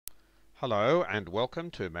Hello and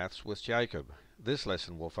welcome to Maths with Jacob. This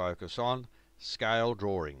lesson will focus on scale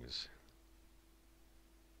drawings.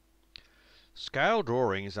 Scale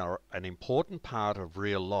drawings are an important part of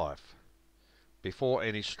real life. Before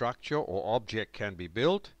any structure or object can be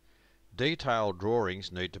built, detailed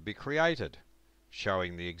drawings need to be created,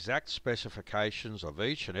 showing the exact specifications of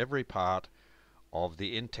each and every part of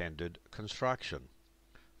the intended construction.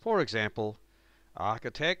 For example,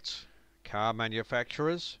 architects, car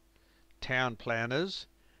manufacturers, town planners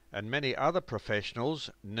and many other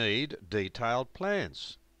professionals need detailed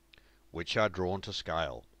plans, which are drawn to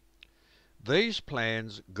scale. These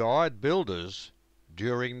plans guide builders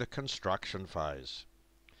during the construction phase.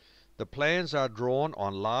 The plans are drawn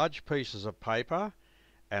on large pieces of paper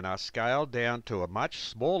and are scaled down to a much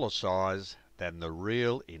smaller size than the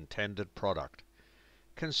real intended product.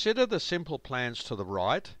 Consider the simple plans to the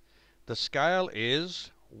right. The scale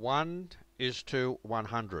is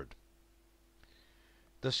 1:100.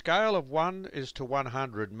 The scale of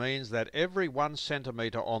 1:100 means that every 1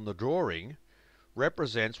 centimetre on the drawing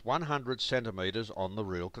represents 100 centimetres on the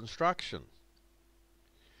real construction.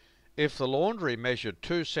 If the laundry measured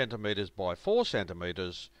 2 centimetres by 4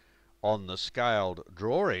 centimetres on the scaled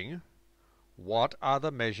drawing, what are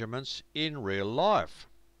the measurements in real life?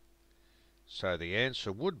 So the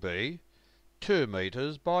answer would be 2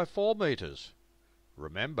 metres by 4 metres.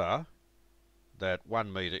 Remember that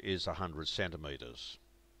 1 metre is 100 centimetres.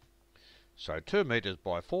 So 2 metres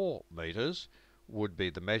by 4 metres would be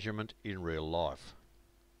the measurement in real life.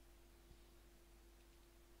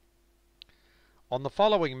 On the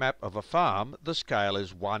following map of a farm, the scale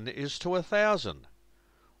is 1:1,000.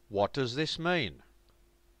 What does this mean?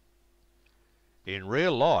 In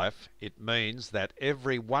real life, it means that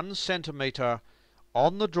every 1 centimetre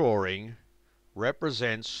on the drawing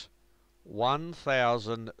represents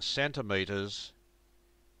 1,000 centimetres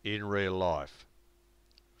in real life.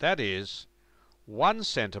 That is, 1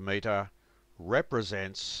 centimetre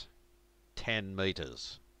represents 10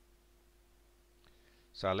 metres.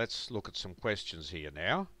 So let's look at some questions here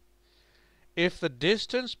now. If the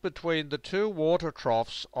distance between the two water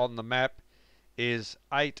troughs on the map is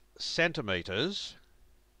 8 centimetres,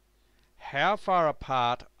 how far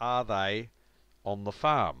apart are they on the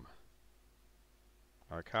farm?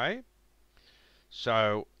 Okay,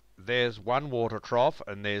 so there's one water trough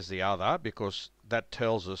and there's the other, because that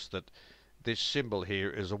tells us that this symbol here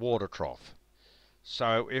is a water trough.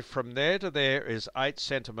 So if from there to there is 8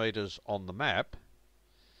 centimetres on the map,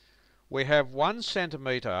 we have 1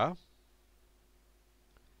 centimetre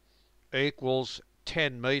equals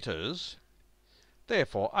 10 metres,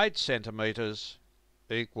 therefore 8 centimetres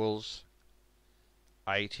equals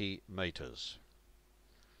 80 metres.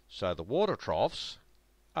 So the water troughs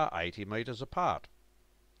are 80 metres apart.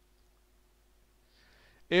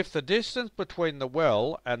 If the distance between the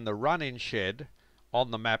well and the run-in shed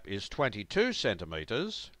on the map is 22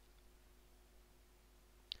 centimetres,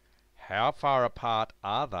 how far apart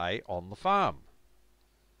are they on the farm?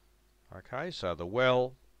 Okay, so the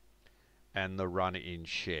well and the run-in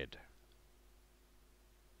shed.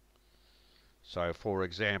 So for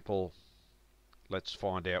example, let's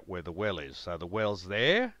find out where the well is. So the well's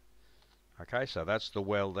there. Okay, so that's the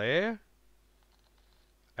well there.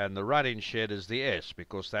 And the run-in shed is the S,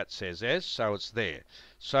 because that says S, so it's there.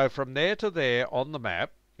 So from there to there on the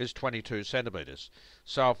map is 22 centimetres.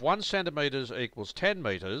 So if 1 centimetre equals 10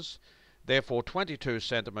 metres, therefore 22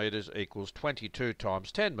 centimetres equals 22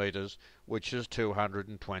 times 10 metres, which is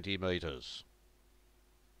 220 metres.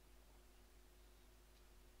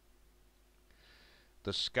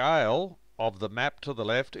 The scale of the map to the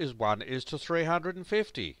left is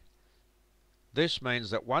 1:350. This means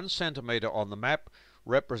that 1 centimetre on the map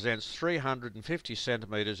represents 350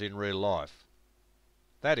 centimetres in real life.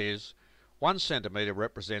 That is, 1 centimetre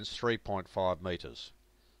represents 3.5 metres.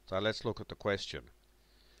 So let's look at the question.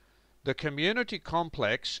 The community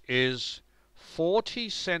complex is 40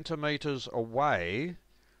 centimetres away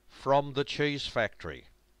from the cheese factory.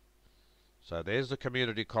 So there's the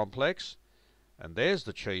community complex, and there's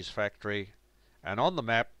the cheese factory, and on the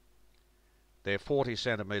map they're 40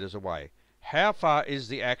 centimetres away. How far is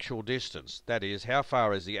the actual distance? That is, how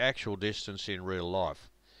far is the actual distance in real life?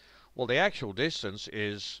 Well, the actual distance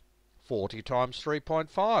is 40 times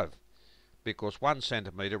 3.5, because 1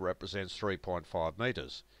 centimetre represents 3.5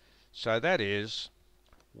 metres. So that is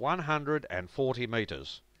 140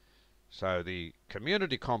 metres. So the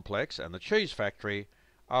community complex and the cheese factory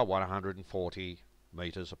are 140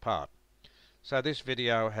 metres apart. So this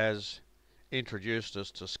video has introduced us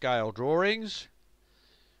to scale drawings,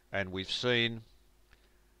 and we've seen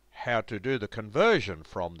how to do the conversion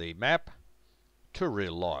from the map to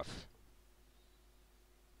real life.